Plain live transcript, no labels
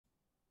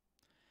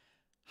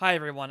Hi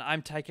everyone,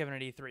 I'm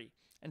TyKevin83,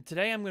 and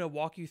today I'm going to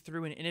walk you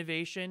through an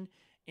innovation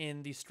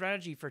in the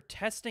strategy for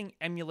testing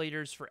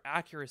emulators for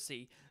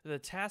accuracy that the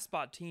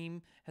TASBot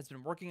team has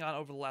been working on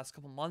over the last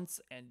couple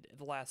months and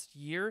the last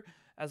year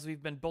as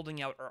we've been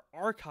building out our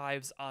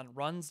archives on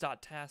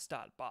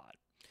runs.tas.bot.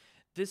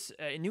 This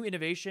new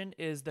innovation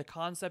is the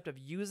concept of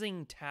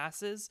using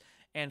TASes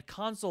and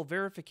console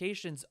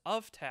verifications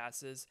of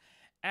TASes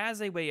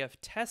as a way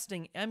of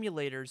testing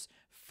emulators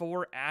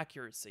for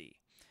accuracy.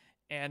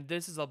 And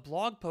this is a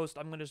blog post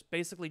I'm going to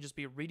basically just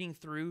be reading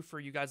through for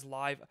you guys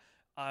live,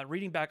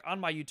 reading back on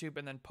my YouTube,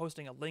 and then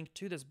posting a link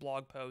to this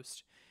blog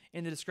post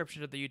in the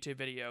description of the YouTube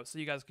video so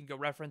you guys can go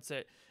reference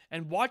it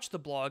and watch the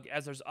blog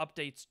as there's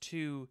updates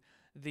to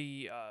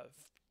the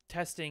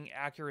testing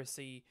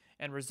accuracy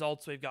and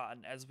results we've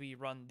gotten as we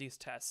run these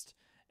tests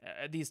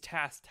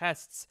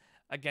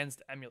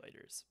against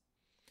emulators.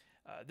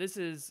 This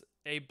is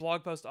a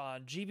blog post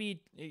on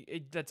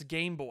that's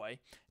Game Boy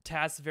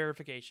TAS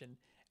verification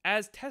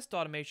as test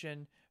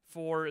automation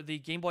for the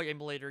Game Boy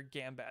emulator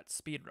Gambat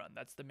speedrun.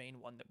 That's the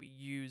main one that we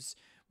use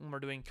when we're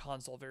doing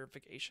console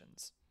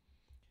verifications.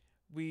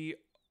 We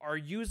are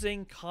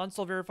using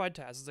console verified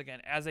TASes again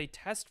as a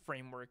test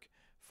framework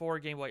for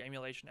Game Boy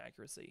emulation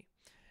accuracy.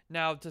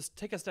 Now, to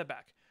take a step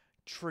back,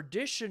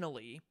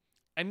 traditionally,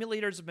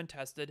 emulators have been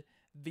tested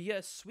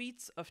via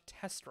suites of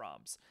test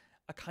ROMs,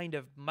 a kind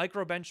of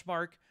micro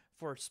benchmark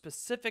for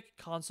specific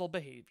console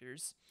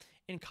behaviors,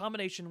 in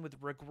combination with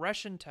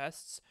regression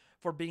tests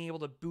for being able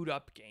to boot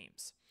up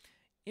games.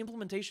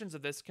 Implementations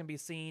of this can be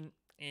seen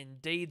in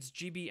Dade's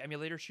GB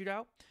Emulator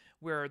Shootout,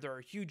 where there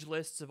are huge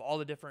lists of all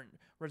the different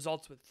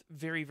results with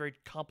very, very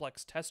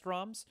complex test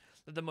ROMs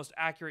that the most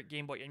accurate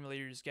Game Boy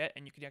emulators get,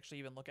 and you can actually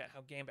even look at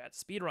how Gambat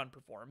Speedrun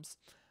performs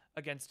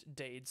against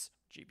Dade's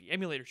GB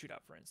Emulator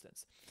Shootout, for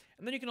instance.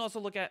 And then you can also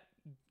look at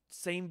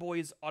Same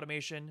Boy's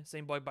automation,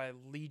 Same Boy by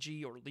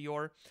Leegi or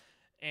Lior,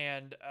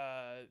 and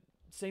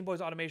Same Boy's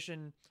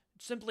automation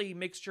simply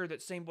makes sure that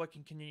Same Boy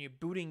can continue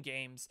booting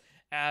games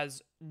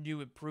as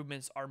new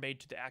improvements are made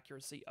to the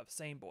accuracy of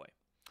Same Boy.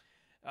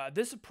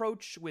 This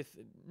approach with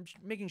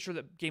making sure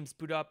that games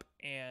boot up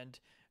and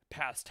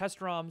pass test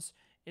ROMs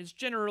is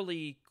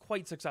generally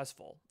quite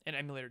successful in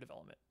emulator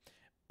development,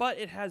 but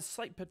it has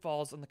slight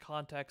pitfalls in the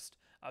context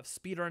of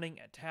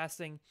speedrunning and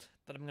tasking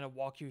that I'm going to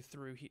walk you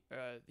through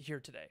here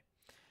today.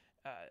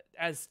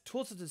 As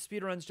tools such as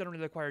speedruns generally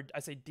require, I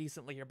say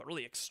decently here, but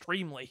really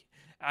extremely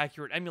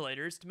accurate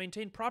emulators to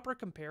maintain proper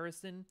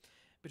comparison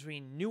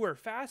between newer,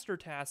 faster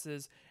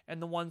TASes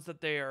and the ones that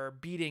they are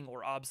beating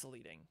or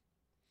obsoleting.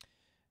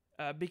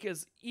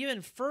 Because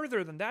even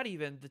further than that,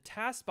 even the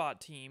TASBot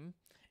team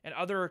and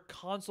other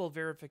console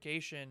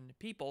verification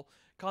people,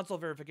 console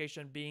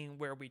verification being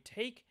where we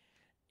take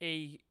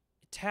a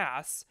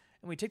TAS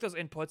and we take those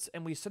inputs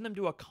and we send them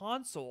to a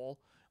console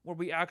where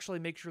we actually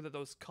make sure that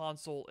those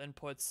console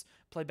inputs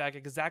play back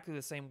exactly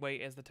the same way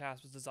as the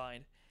TAS was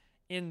designed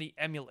in the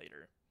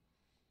emulator.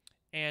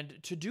 And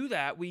to do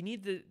that, we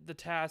need the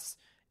TAS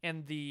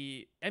and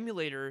the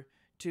emulator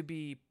to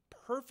be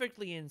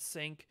perfectly in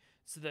sync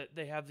so that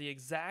they have the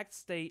exact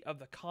state of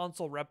the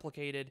console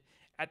replicated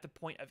at the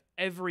point of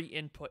every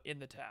input in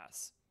the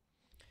TAS.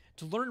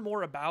 To learn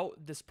more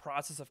about this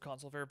process of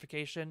console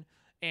verification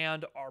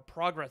and our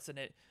progress in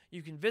it,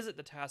 you can visit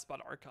the TASBot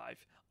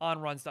archive on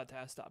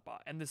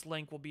runs.tas.bot, and this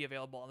link will be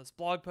available on this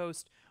blog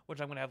post, which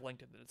I'm going to have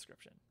linked in the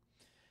description.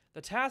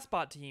 The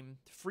TASBot team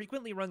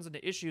frequently runs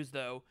into issues,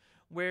 though,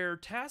 where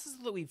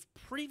TASes that we've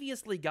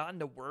previously gotten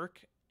to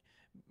work,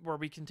 where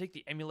we can take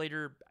the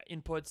emulator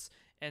inputs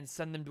and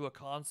send them to a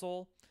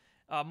console,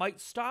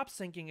 might stop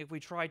syncing if we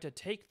try to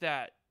take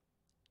that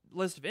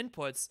list of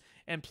inputs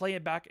and play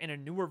it back in a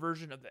newer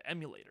version of the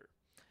emulator.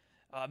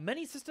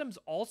 Many systems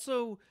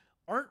also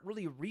aren't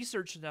really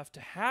researched enough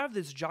to have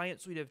this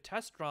giant suite of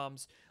test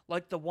ROMs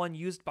like the one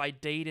used by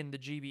Dade in the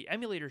GB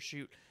Emulator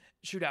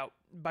Shootout,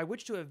 by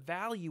which to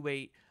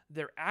evaluate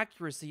their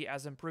accuracy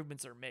as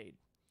improvements are made.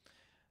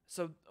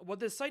 So what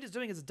this site is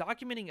doing is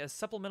documenting a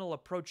supplemental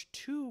approach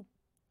to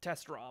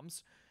test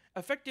ROMs,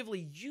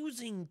 effectively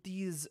using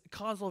these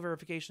console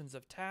verifications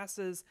of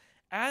TASes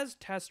as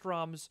test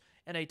ROMs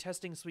and a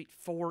testing suite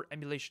for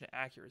emulation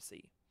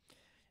accuracy.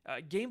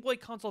 Game Boy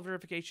console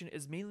verification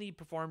is mainly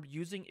performed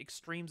using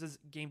Extremes'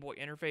 Game Boy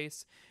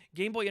interface.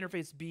 Game Boy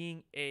interface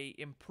being an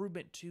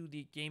improvement to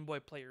the Game Boy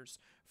player's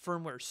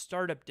firmware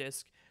startup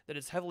disk that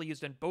is heavily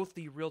used in both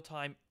the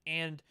real-time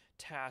and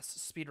TAS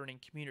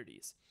speedrunning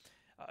communities.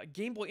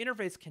 Game Boy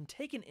interface can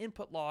take an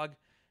input log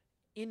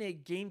in a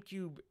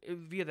GameCube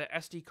via the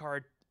SD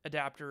card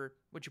adapter,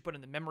 which you put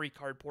in the memory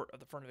card port of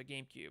the front of a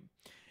GameCube.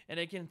 And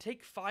it can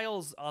take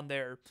files on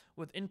there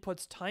with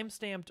inputs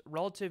timestamped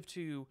relative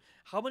to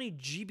how many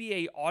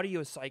GBA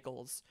audio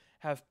cycles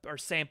or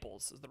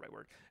samples is the right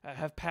word,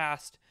 have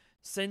passed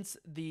since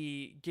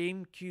the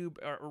GameCube,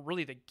 or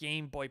really the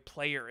Game Boy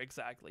player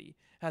exactly,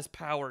 has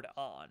powered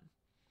on.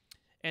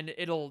 And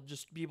it'll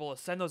just be able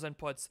to send those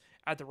inputs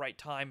at the right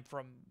time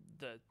from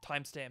the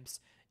timestamps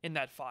in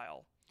that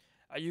file.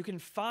 You can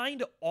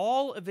find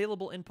all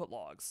available input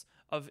logs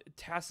of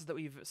tasks that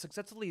we've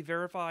successfully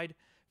verified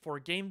for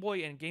Game Boy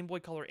and Game Boy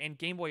Color and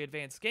Game Boy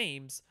Advance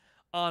games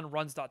on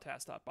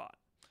runs.tas.bot.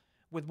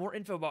 With more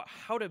info about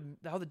how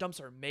the dumps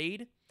are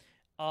made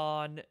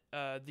on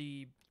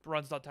the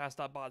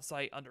runs.tas.bot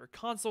site under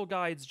console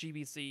guides,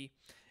 GBC,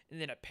 and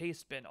then a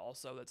paste bin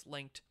also that's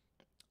linked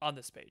on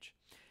this page.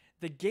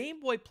 The Game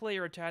Boy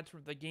player attached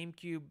from the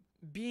GameCube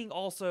being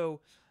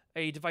also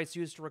a device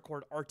used to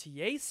record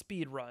RTA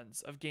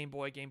speedruns of Game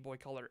Boy, Game Boy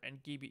Color, and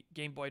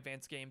Game Boy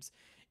Advance games,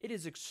 it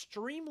is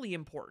extremely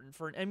important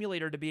for an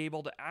emulator to be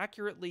able to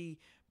accurately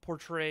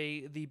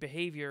portray the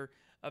behavior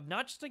of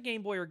not just a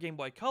Game Boy or Game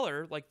Boy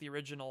Color, like the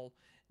original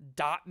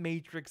dot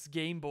matrix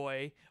Game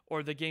Boy,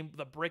 or the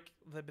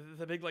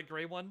big like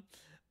gray one,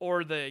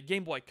 or the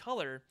Game Boy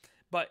Color,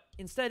 but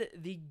instead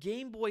the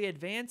Game Boy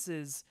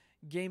Advance's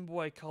Game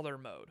Boy Color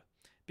mode,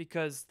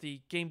 because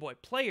the Game Boy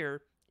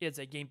player is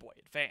a Game Boy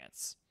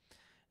Advance.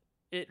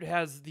 It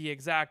has the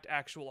exact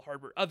actual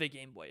hardware of a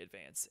Game Boy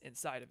Advance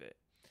inside of it.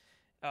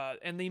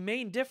 And the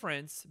main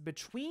difference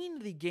between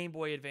the Game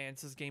Boy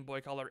Advance's Game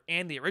Boy Color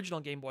and the original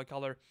Game Boy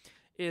Color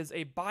is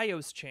a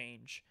BIOS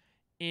change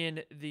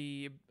in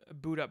the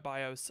boot up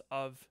BIOS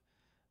of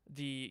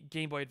the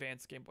Game Boy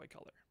Advance Game Boy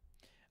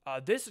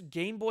Color. This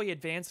Game Boy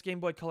Advance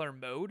Game Boy Color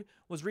mode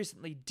was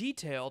recently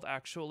detailed,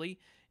 actually,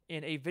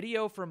 in a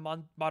video from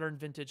Modern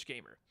Vintage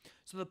Gamer.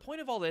 So the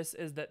point of all this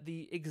is that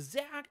the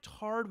exact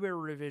hardware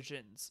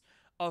revisions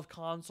of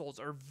consoles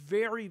are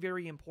very,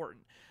 very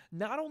important,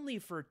 not only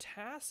for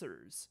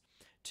TASers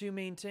to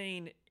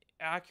maintain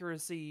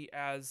accuracy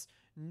as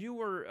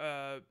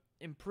newer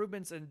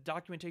improvements and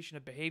documentation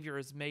of behavior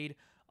is made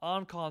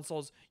on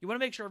consoles. You want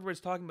to make sure everybody's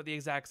talking about the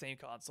exact same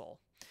console,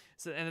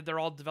 and that they're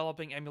all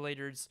developing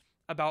emulators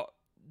about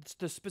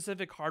the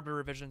specific hardware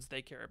revisions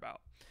they care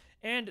about.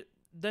 And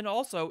then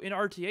also in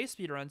RTA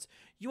speedruns,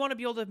 you want to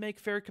be able to make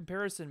fair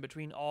comparison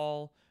between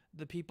all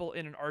the people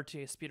in an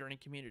RTA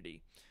speedrunning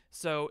community.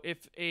 So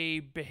if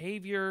a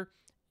behavior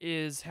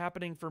is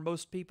happening for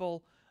most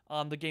people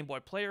on the Game Boy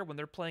player when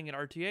they're playing an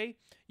RTA,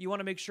 you want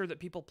to make sure that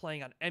people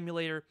playing on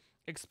emulator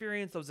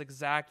experience those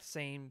exact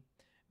same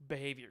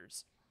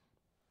behaviors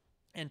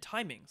and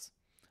timings,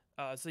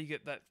 so you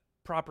get that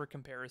proper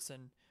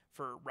comparison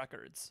for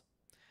records.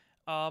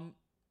 Now,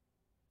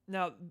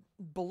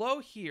 below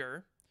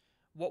here,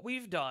 what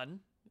we've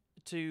done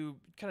to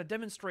kind of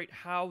demonstrate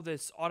how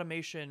this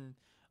automation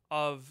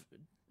of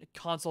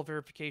console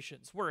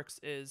verifications works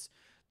is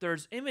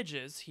there's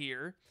images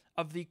here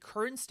of the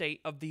current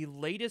state of the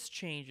latest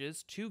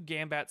changes to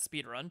Gambat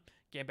Speedrun.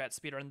 Gambat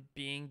Speedrun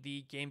being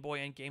the Game Boy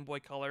and Game Boy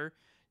Color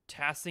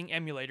tasking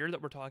emulator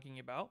that we're talking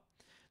about.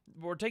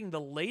 We're taking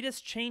the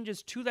latest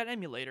changes to that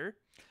emulator,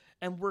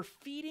 and we're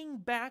feeding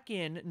back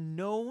in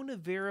known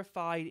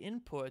verified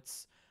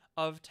inputs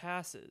of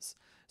TASes.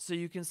 So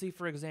you can see,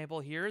 for example,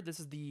 here, this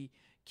is the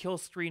kill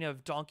screen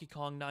of Donkey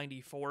Kong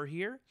 94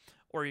 here,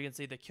 or you can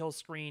see the kill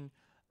screen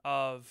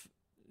of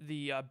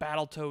the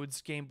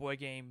Battletoads Game Boy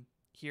game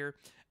here,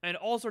 and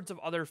all sorts of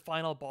other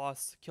final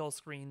boss kill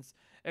screens,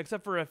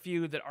 except for a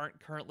few that aren't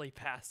currently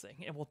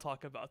passing, and we'll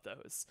talk about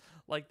those,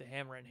 like the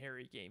Hammer and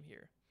Harry game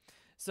here.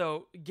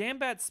 So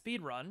Gambat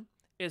Speedrun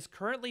is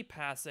currently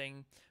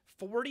passing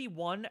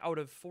 41 out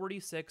of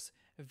 46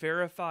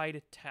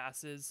 verified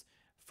TASes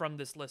from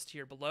this list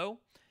here below.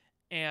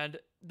 And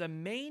the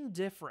main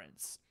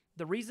difference,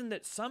 the reason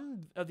that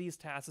some of these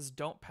TASes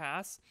don't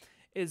pass,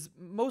 is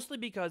mostly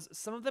because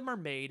some of them are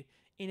made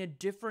in a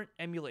different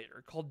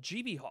emulator called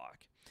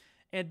GBHawk.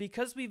 And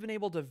because we've been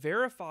able to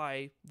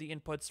verify the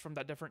inputs from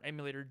that different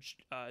emulator,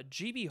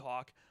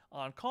 GBHawk,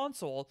 on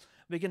console,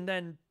 we can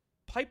then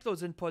pipe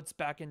those inputs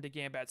back into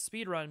Gambat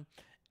Speedrun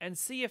and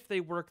see if they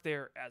work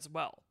there as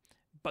well.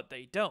 But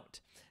they don't.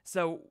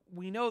 So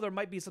we know there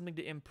might be something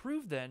to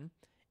improve then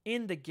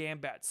in the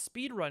Gambat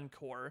Speedrun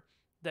core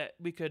that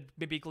we could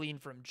maybe glean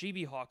from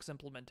GBHawk's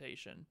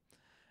implementation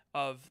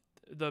of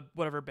the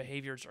whatever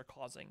behaviors are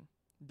causing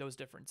those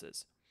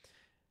differences.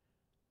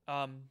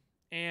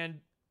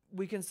 And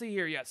we can see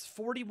here, yes,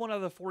 41 out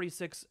of the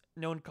 46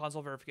 known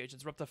console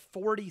verifications. We're up to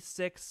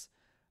 46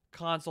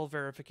 console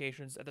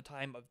verifications at the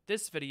time of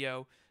this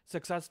video,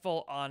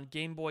 successful on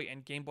Game Boy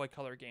and Game Boy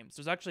Color games.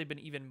 There's actually been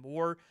even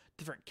more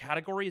different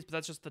categories, but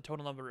that's just the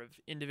total number of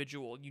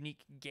individual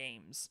unique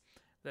games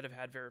that have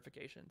had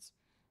verifications.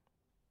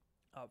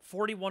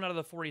 41 out of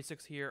the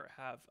 46 here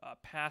have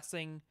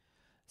passing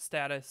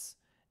status,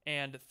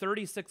 and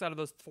 36 out of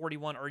those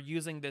 41 are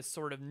using this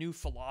sort of new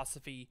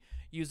philosophy,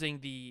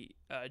 using the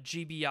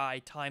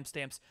GBI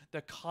timestamps,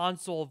 the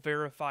console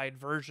verified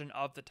version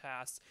of the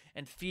task,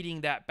 and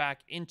feeding that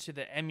back into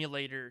the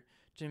emulator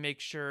to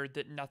make sure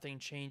that nothing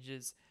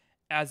changes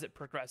as it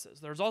progresses.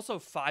 There's also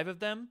 5 of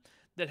them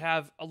that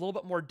have a little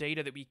bit more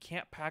data that we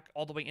can't pack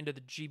all the way into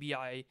the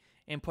GBI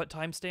input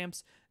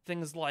timestamps.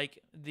 Things like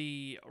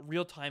the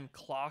real-time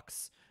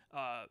clocks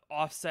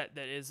offset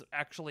that is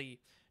actually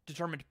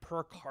determined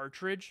per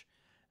cartridge.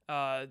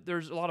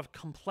 There's a lot of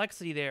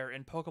complexity there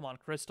in Pokemon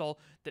Crystal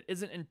that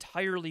isn't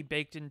entirely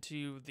baked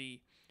into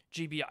the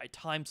GBI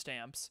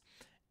timestamps.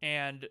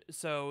 And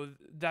so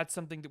that's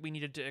something that we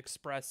needed to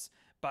express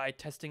by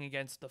testing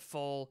against the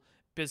full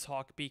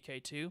BizHawk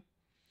BK2.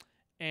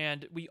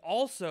 And we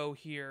also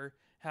here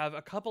have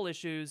a couple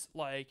issues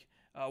like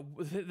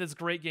this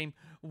great game,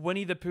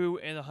 Winnie the Pooh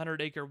and the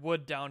 100-Acre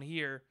Wood down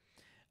here,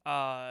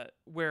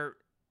 where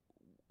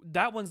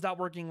that one's not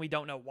working. We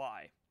don't know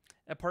why.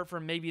 Apart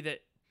from maybe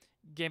that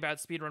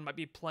GameBat Speedrun might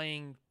be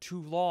playing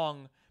too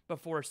long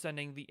before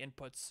sending the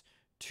inputs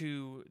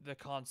to the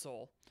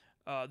console,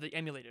 the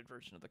emulated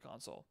version of the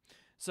console.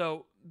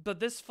 So, but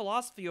this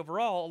philosophy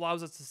overall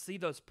allows us to see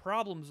those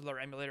problems with our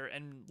emulator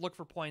and look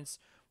for points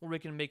where we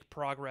can make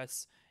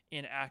progress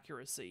in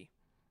accuracy.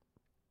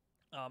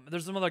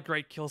 There's some other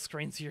great kill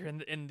screens here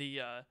in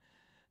the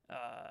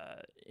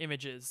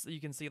images.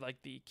 You can see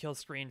like the kill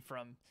screen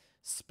from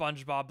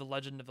SpongeBob: The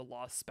Legend of the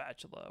Lost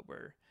Spatula,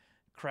 where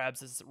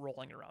Krabs is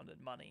rolling around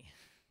in money,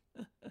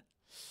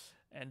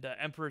 and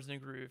Emperor's New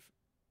Groove,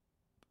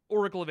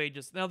 Oracle of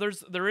Ages. Now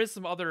there is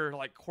some other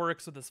like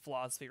quirks of this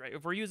philosophy, right?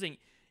 If we're using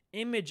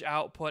image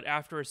output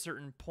after a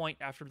certain point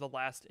after the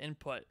last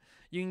input,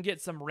 you can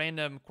get some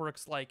random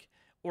quirks like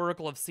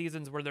Oracle of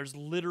Seasons, where there's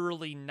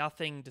literally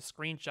nothing to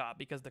screenshot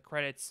because the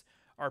credits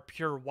are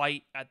pure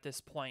white at this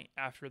point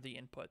after the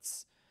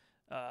inputs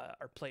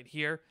are played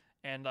here,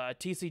 and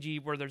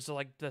TCG, where there's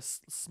like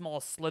this small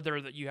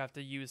slither that you have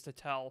to use to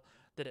tell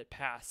that it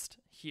passed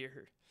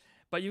here.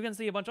 But you can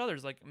see a bunch of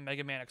others like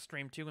Mega Man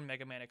Extreme 2 and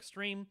Mega Man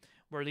Extreme,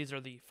 where these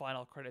are the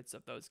final credits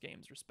of those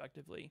games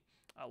respectively.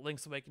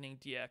 Link's Awakening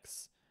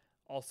DX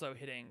also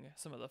hitting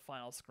some of the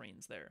final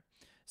screens there.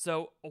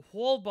 So a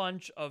whole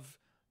bunch of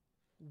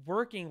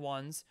working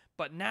ones,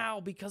 but now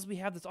because we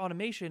have this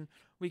automation,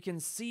 we can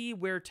see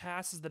where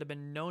tasks that have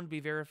been known to be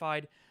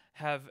verified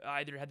have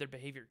either had their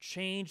behavior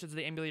changed as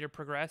the emulator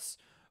progress,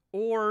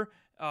 or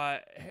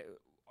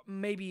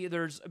maybe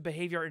there's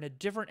behavior in a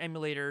different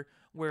emulator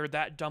where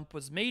that dump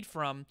was made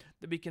from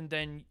that we can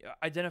then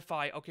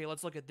identify, okay,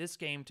 let's look at this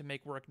game to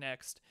make work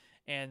next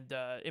and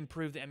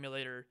improve the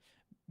emulator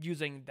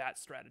using that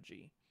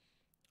strategy.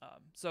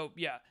 So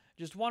yeah,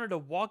 just wanted to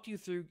walk you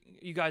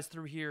guys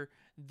through here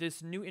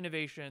this new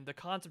innovation, the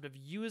concept of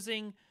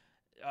using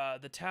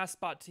the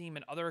TASBot team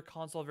and other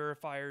console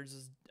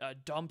verifiers'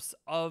 dumps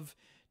of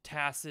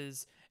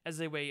tasks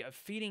as a way of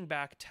feeding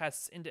back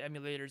tests into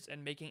emulators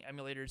and making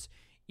emulators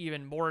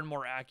even more and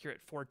more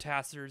accurate for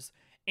testers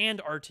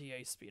and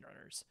RTA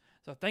speedrunners.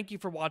 So thank you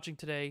for watching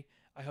today.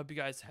 I hope you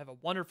guys have a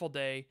wonderful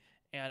day,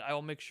 and I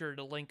will make sure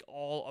to link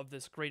all of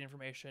this great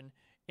information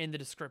in the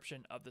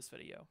description of this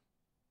video.